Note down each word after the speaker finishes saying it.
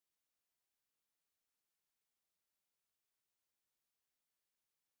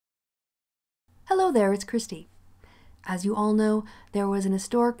Hello there, it's Kristi. As you all know, there was an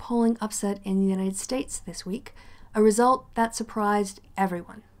historic polling upset in the United States this week, a result that surprised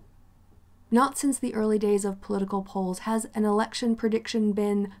everyone. Not since the early days of political polls has an election prediction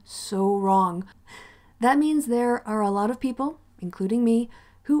been so wrong. That means there are a lot of people, including me,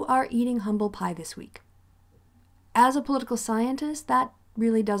 who are eating humble pie this week. As a political scientist, that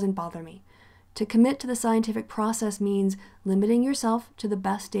really doesn't bother me. To commit to the scientific process means limiting yourself to the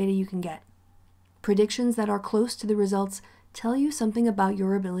best data you can get. Predictions that are close to the results tell you something about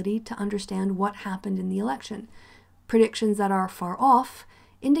your ability to understand what happened in the election. Predictions that are far off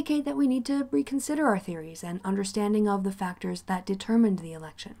indicate that we need to reconsider our theories and understanding of the factors that determined the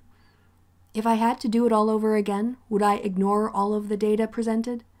election. If I had to do it all over again, would I ignore all of the data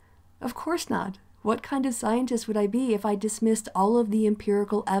presented? Of course not. What kind of scientist would I be if I dismissed all of the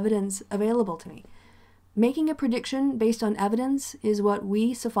empirical evidence available to me? Making a prediction based on evidence is what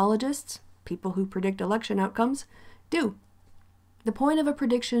we psephologists, people who predict election outcomes, do. The point of a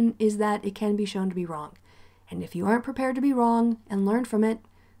prediction is that it can be shown to be wrong. And if you aren't prepared to be wrong and learn from it,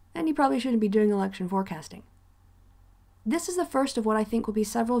 then you probably shouldn't be doing election forecasting. This is the first of what I think will be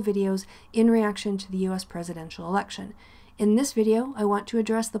several videos in reaction to the US presidential election. In this video, I want to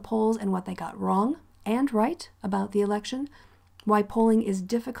address the polls and what they got wrong and right about the election, why polling is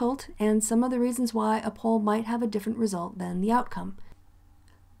difficult, and some of the reasons why a poll might have a different result than the outcome.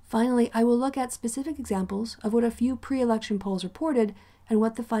 Finally, I will look at specific examples of what a few pre-election polls reported and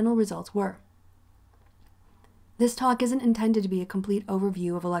what the final results were. This talk isn't intended to be a complete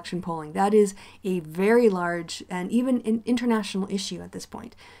overview of election polling. That is a very large and even an international issue at this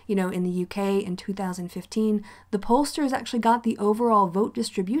point. You know, in the UK in 2015, the pollsters actually got the overall vote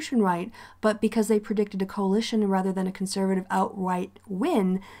distribution right, but because they predicted a coalition rather than a conservative outright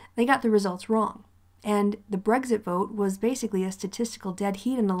win, they got the results wrong. And the Brexit vote was basically a statistical dead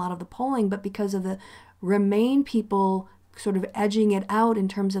heat in a lot of the polling, but because of the Remain people sort of edging it out in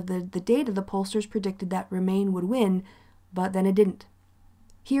terms of the data, the pollsters predicted that Remain would win, but then it didn't.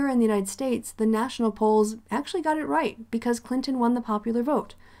 Here in the United States, the national polls actually got it right because Clinton won the popular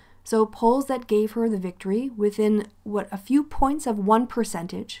vote. So polls that gave her the victory within a few points of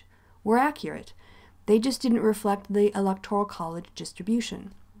 1% were accurate. They just didn't reflect the Electoral College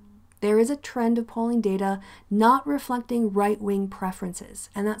distribution. There is a trend of polling data not reflecting right-wing preferences,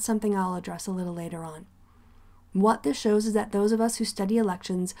 and that's something I'll address a little later on. What this shows is that those of us who study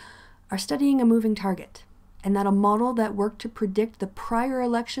elections are studying a moving target, and that a model that worked to predict the prior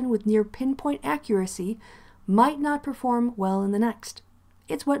election with near pinpoint accuracy might not perform well in the next.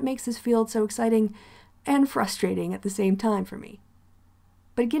 It's what makes this field so exciting and frustrating at the same time for me.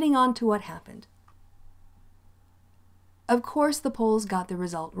 But getting on to what happened. Of course, the polls got the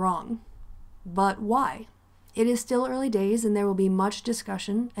result wrong. But why? It is still early days, and there will be much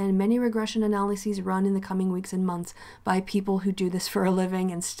discussion and many regression analyses run in the coming weeks and months by people who do this for a living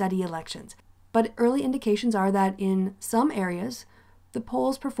and study elections. But early indications are that in some areas, the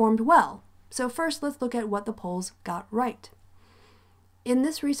polls performed well. So first, let's look at what the polls got right. In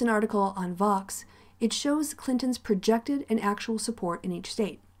this recent article on Vox, it shows Clinton's projected and actual support in each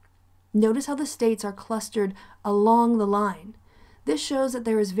state. Notice how the states are clustered along the line. This shows that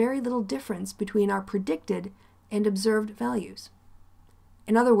there is very little difference between our predicted and observed values.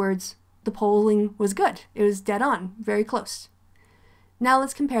 In other words, the polling was good. It was dead on, very close. Now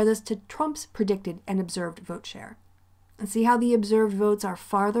let's compare this to Trump's predicted and observed vote share. And see how the observed votes are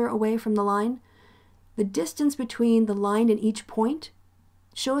farther away from the line? The distance between the line and each point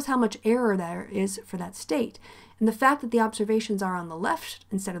shows how much error there is for that state. And the fact that the observations are on the left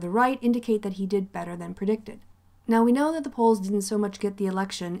instead of the right indicate that he did better than predicted. Now, we know that the polls didn't so much get the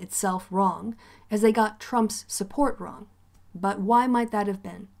election itself wrong as they got Trump's support wrong. But why might that have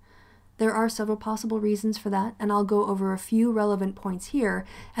been? There are several possible reasons for that, and I'll go over a few relevant points here,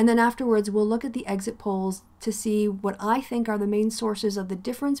 and then afterwards we'll look at the exit polls to see what I think are the main sources of the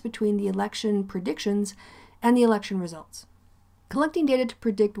difference between the election predictions and the election results. Collecting data to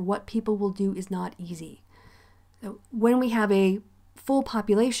predict what people will do is not easy. So when we have a full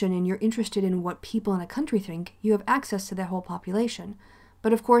population and you're interested in what people in a country think, you have access to that whole population.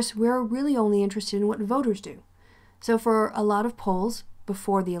 But of course, we're really only interested in what voters do. So for a lot of polls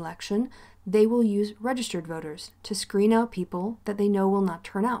before the election, they will use registered voters to screen out people that they know will not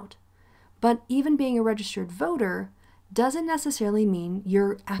turn out. But even being a registered voter doesn't necessarily mean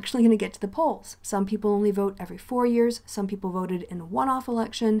you're actually going to get to the polls. Some people only vote every 4 years. Some people voted in a one-off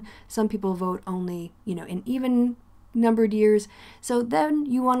election. Some people vote only, in even numbered years. So then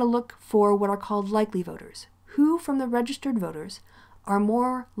you want to look for what are called likely voters. Who from the registered voters are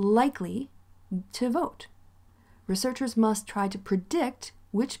more likely to vote? Researchers must try to predict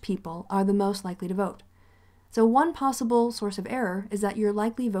which people are the most likely to vote. So one possible source of error is that your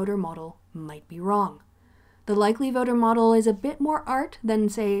likely voter model might be wrong. The likely voter model is a bit more art than,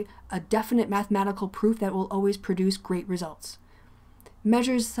 say, a definite mathematical proof that will always produce great results.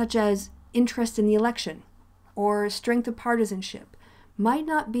 Measures such as interest in the election or strength of partisanship might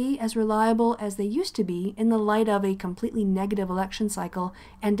not be as reliable as they used to be in the light of a completely negative election cycle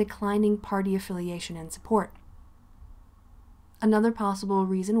and declining party affiliation and support. Another possible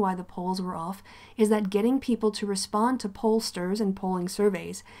reason why the polls were off is that getting people to respond to pollsters and polling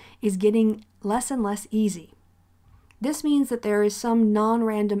surveys is getting less and less easy. This means that there is some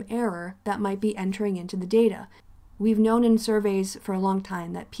non-random error that might be entering into the data. We've known in surveys for a long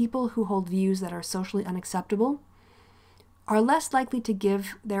time that people who hold views that are socially unacceptable are less likely to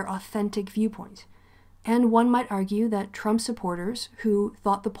give their authentic viewpoint. And one might argue that Trump supporters who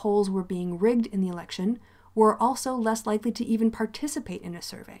thought the polls were being rigged in the election were also less likely to even participate in a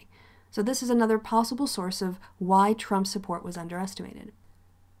survey. So this is another possible source of why Trump's support was underestimated.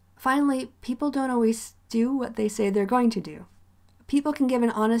 Finally, people don't always do what they say they're going to do. People can give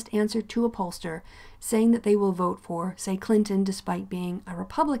an honest answer to a pollster saying that they will vote for, say, Clinton despite being a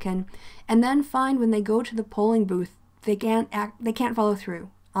Republican, and then find when they go to the polling booth they can't follow through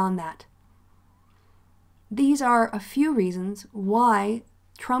on that. These are a few reasons why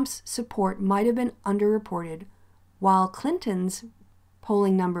Trump's support might have been underreported, while Clinton's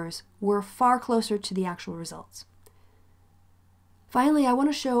polling numbers were far closer to the actual results. Finally, I want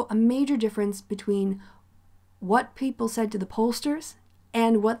to show a major difference between what people said to the pollsters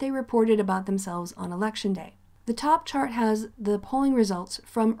and what they reported about themselves on Election Day. The top chart has the polling results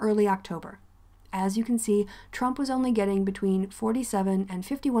from early October. As you can see, Trump was only getting between 47 and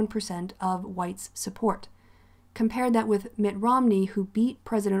 51% of whites' support. Compare that with Mitt Romney, who beat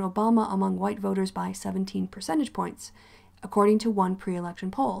President Obama among white voters by 17 percentage points, according to one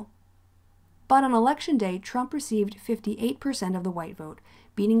pre-election poll. But on Election Day, Trump received 58% of the white vote,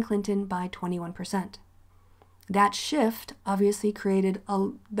 beating Clinton by 21%. That shift obviously created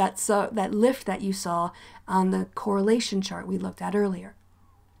that lift that you saw on the correlation chart we looked at earlier.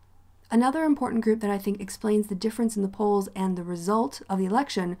 Another important group that I think explains the difference in the polls and the result of the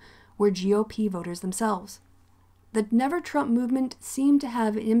election were GOP voters themselves. The Never Trump movement seemed to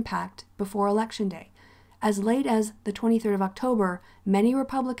have an impact before Election Day. As late as the 23rd of October, many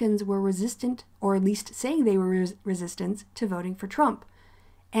Republicans were resistant, or at least saying they were resistant, to voting for Trump.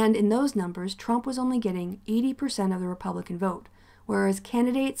 And in those numbers, Trump was only getting 80% of the Republican vote, whereas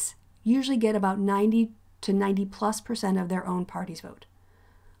candidates usually get about 90 to 90+% of their own party's vote.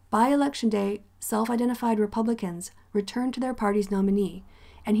 By Election Day, self-identified Republicans returned to their party's nominee,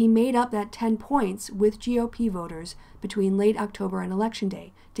 and he made up that 10 points with GOP voters between late October and Election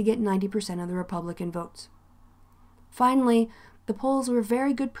Day to get 90% of the Republican votes. Finally, the polls were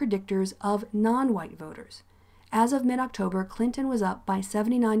very good predictors of non-white voters. As of mid-October, Clinton was up by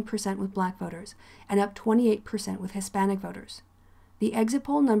 79% with black voters and up 28% with Hispanic voters. The exit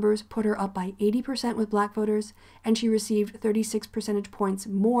poll numbers put her up by 80% with black voters, and she received 36 percentage points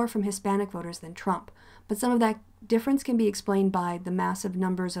more from Hispanic voters than Trump. But some of that difference can be explained by the massive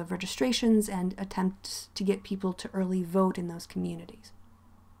numbers of registrations and attempts to get people to early vote in those communities.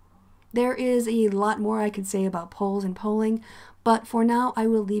 There is a lot more I could say about polls and polling, but for now I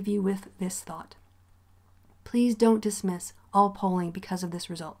will leave you with this thought. Please don't dismiss all polling because of this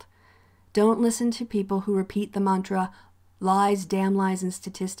result. Don't listen to people who repeat the mantra, lies, damn lies, and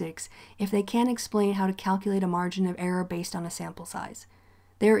statistics if they can't explain how to calculate a margin of error based on a sample size.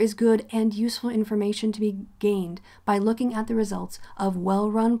 There is good and useful information to be gained by looking at the results of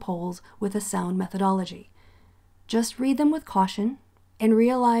well-run polls with a sound methodology. Just read them with caution and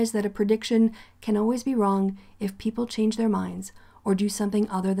realize that a prediction can always be wrong if people change their minds or do something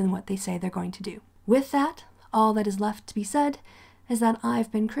other than what they say they're going to do. With that, all that is left to be said is that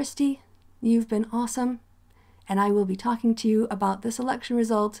I've been Kristi, you've been awesome, and I will be talking to you about this election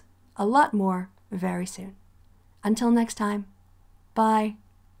result a lot more very soon. Until next time, bye.